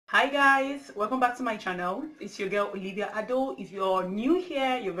Hi guys, welcome back to my channel. It's your girl Olivia Ado. If you're new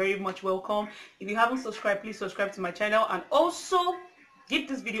here, you're very much welcome. If you haven't subscribed, please subscribe to my channel and also give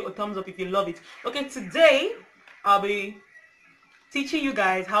this video a thumbs up if you love it. Okay, today I'll be teaching you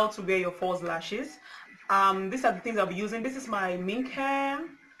guys how to wear your false lashes. These are the things I'll be using. This is my mink hair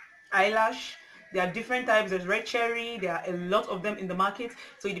eyelash. There are different types. There's red cherry. There are a lot of them in the market,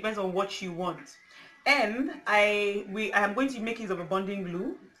 so it depends on what you want. And I am going to make use of a bonding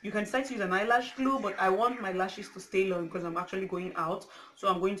glue. You can decide to use an eyelash glue, but I want my lashes to stay long because I'm actually going out, so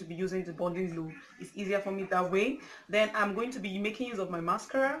I'm going to be using the bonding glue. It's easier for me that way. Then I'm going to be making use of my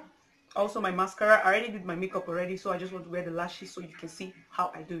mascara. Also my mascara, I already did my makeup already, so I just want to wear the lashes so you can see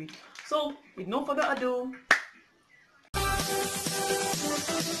how I do it. So with no further ado,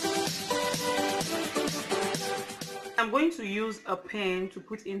 I'm going to use a pen to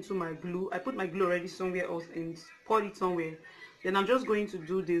put into my glue. I put my glue already somewhere else and poured it somewhere. Then I'm just going to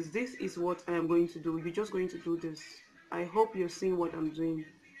do this. This is what I am going to do. You're just going to do this. I hope you're seeing what I'm doing.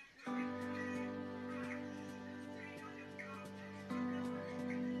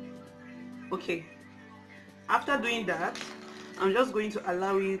 Okay. After doing that, I'm just going to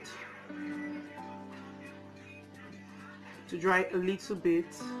allow it to dry a little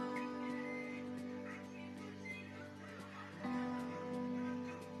bit.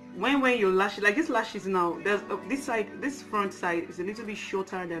 When your lashes, like this lashes now, there's this side, this front side is a little bit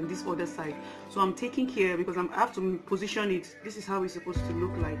shorter than this other side, so I'm taking care because I have to position it. This is how it's supposed to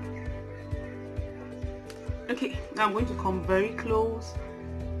look like. Okay, now I'm going to come very close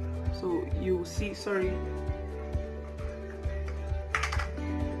so you see. Sorry,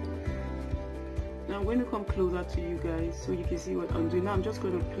 now I'm going to come closer to you guys so you can see what I'm doing. Now I'm just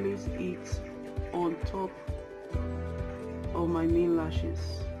going to place it on top of my main lashes.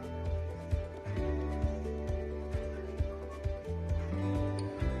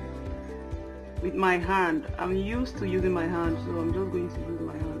 With my hand. I'm used to using my hand, so I'm just going to use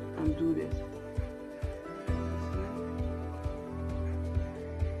my hand and do this.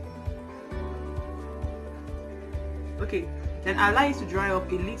 Okay, then I like to dry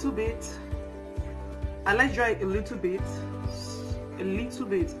up a little bit. I like dry it a little bit.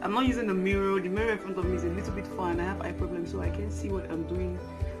 I'm not using the mirror. The mirror in front of me is a little bit far and I have eye problems, so I can't see what I'm doing.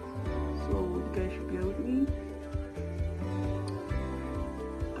 So you guys should bear with me.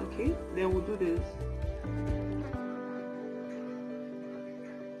 Okay, then we'll do this.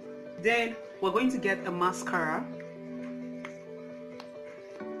 Then we're going to get a mascara.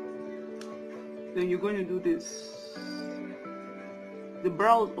 Then you're going to do this. The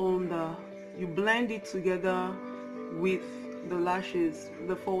brows on you blend it together with the lashes,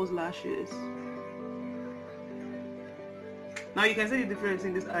 the false lashes. Now you can see the difference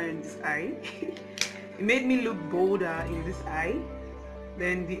in this eye and this eye. It made me look bolder in this eye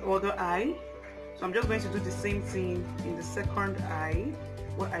than the other eye, so I'm just going to do the same thing in the second eye.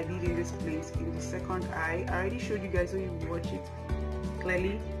 What I did in this place in the second eye, I already showed you guys so you will watch it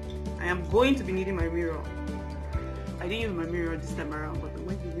clearly. I am going to be needing my mirror. I didn't use my mirror this time around, but I'm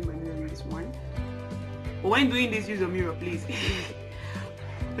going to be using my mirror in this one. But when doing this, use your mirror, please.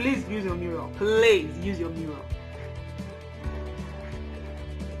 Please use your mirror. Please use your mirror.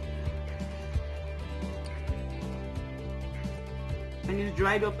 And it's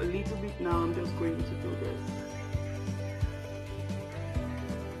dried up a little bit now. I'm just going to do this.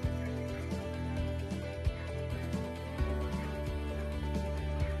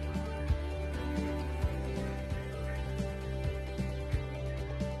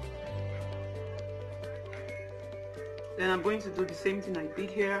 Then I'm going to do the same thing I did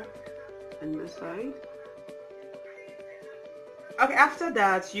here and this side. Okay, after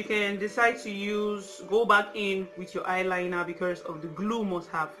that you can decide to go back in with your eyeliner because of the glue must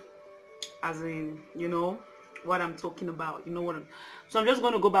have, as in, you know what I'm talking about, you know what so I'm just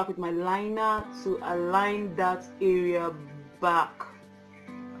going to go back with my liner to align that area back.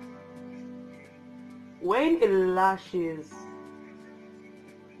 When the lashes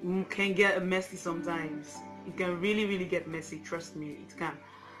can get messy sometimes, it can really get messy, trust me, it can.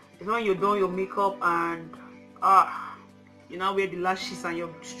 It's when you're doing your makeup and you now wear the lashes and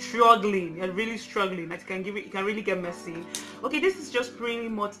you're really struggling, it can really get messy. Okay, this is just pretty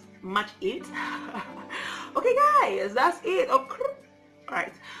much it. Okay guys, that's it.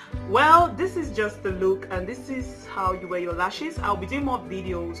 Alright, well, this is just the look and this is how you wear your lashes. I'll be doing more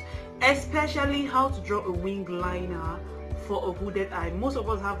videos, especially how to draw a wing liner for a hooded eye. Most of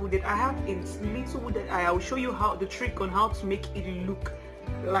us have hooded. I have a little hooded eye. I will show you how the trick on how to make it look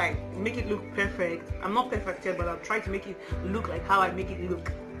perfect. I'm not perfect yet, but I'll try to make it look like how I make it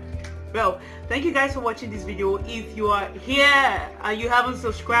look. Well, thank you guys for watching this video. If you are here and you haven't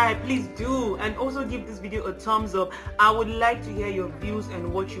subscribed, please do, and also give this video a thumbs up. I would like to hear your views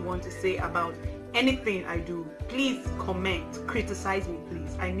and what you want to say about anything I do. Please comment, criticize me,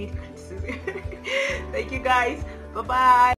 please. I need criticism. Thank you guys. Bye bye.